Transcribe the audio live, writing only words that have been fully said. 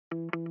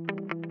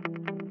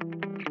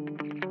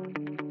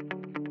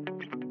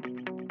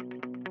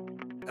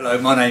Hello,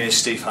 my name is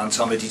Steve Hunt.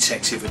 I'm a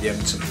detective with the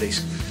Edmonton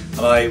Police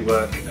and I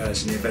work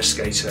as an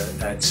investigator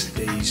at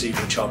the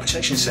Zebra Child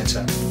Protection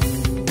Centre.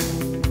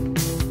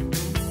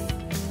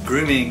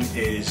 Grooming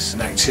is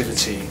an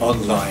activity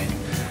online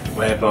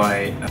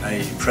whereby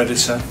a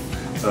predator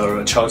or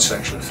a child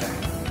sexual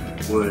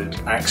offender would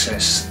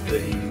access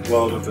the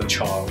world of the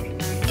child.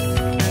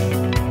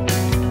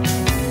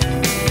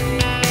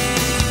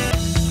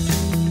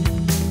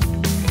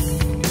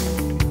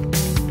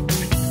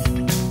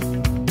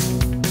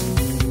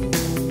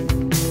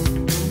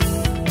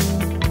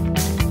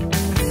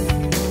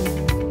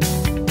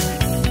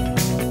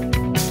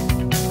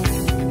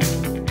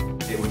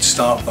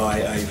 Start by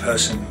a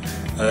person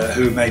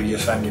who may be a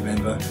family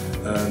member,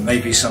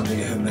 maybe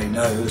somebody whom they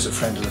know as a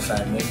friend of the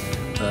family,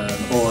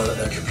 or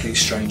a complete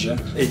stranger,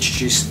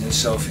 introducing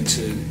themselves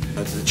into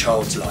the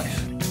child's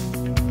life.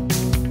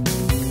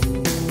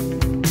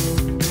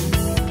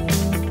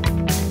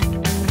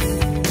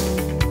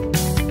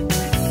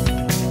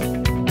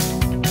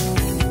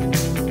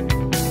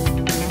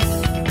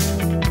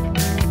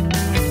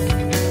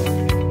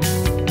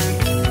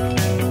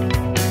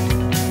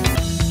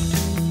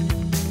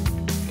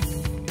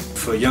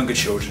 For younger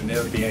children,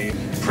 there would be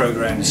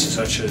programs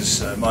such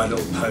as My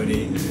Little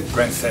Pony.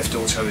 Grand Theft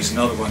Auto is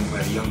another one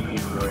where young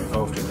people are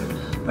involved in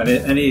it. And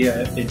any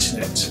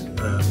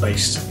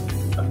internet-based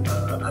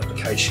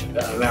application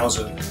that allows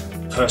a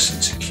person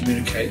to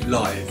communicate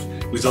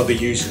live with other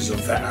users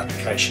of that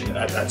application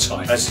at that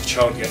time. As the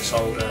child gets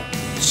older,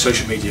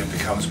 social media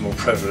becomes more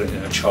prevalent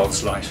in a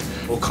child's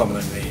life, more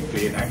commonly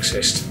being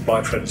accessed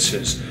by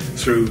predators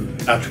through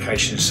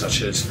applications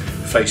such as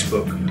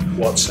Facebook,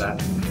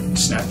 WhatsApp,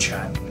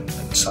 Snapchat,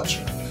 such.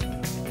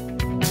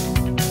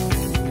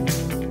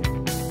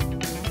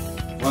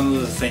 One of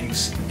the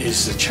things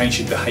is the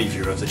changing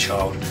behaviour of the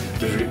child,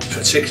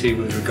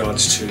 particularly with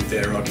regards to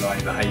their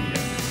online behaviour.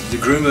 The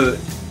groomer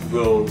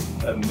will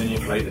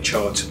manipulate the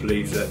child to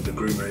believe that the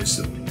groomer is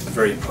a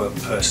very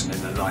important person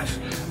in their life,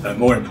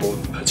 more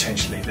important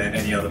potentially than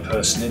any other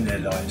person in their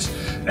lives.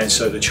 And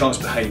so the child's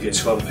behaviour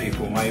to other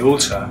people may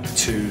alter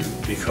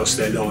because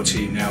their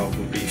loyalty now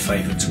will be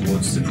favoured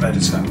towards the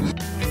predator.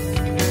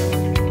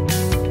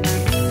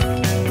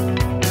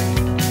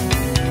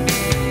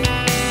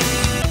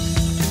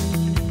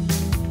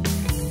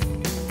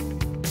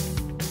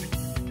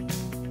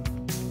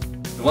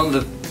 One of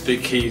the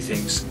big key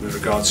things with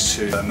regards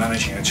to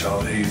managing a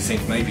child who you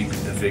think may be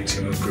the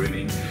victim of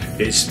grooming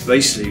is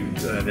basically,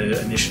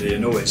 initially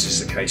and always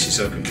is the case, is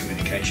open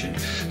communication.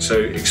 So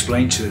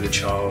explain to the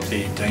child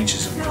the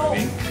dangers of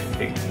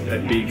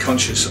grooming, be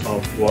conscious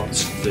of what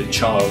the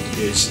child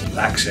is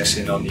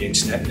accessing on the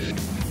internet,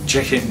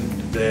 checking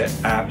their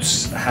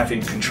apps,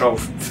 having control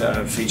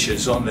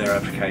features on their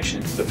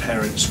application. The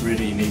parents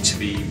really need to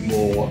be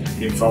more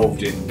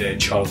involved in their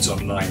child's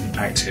online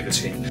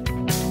activity.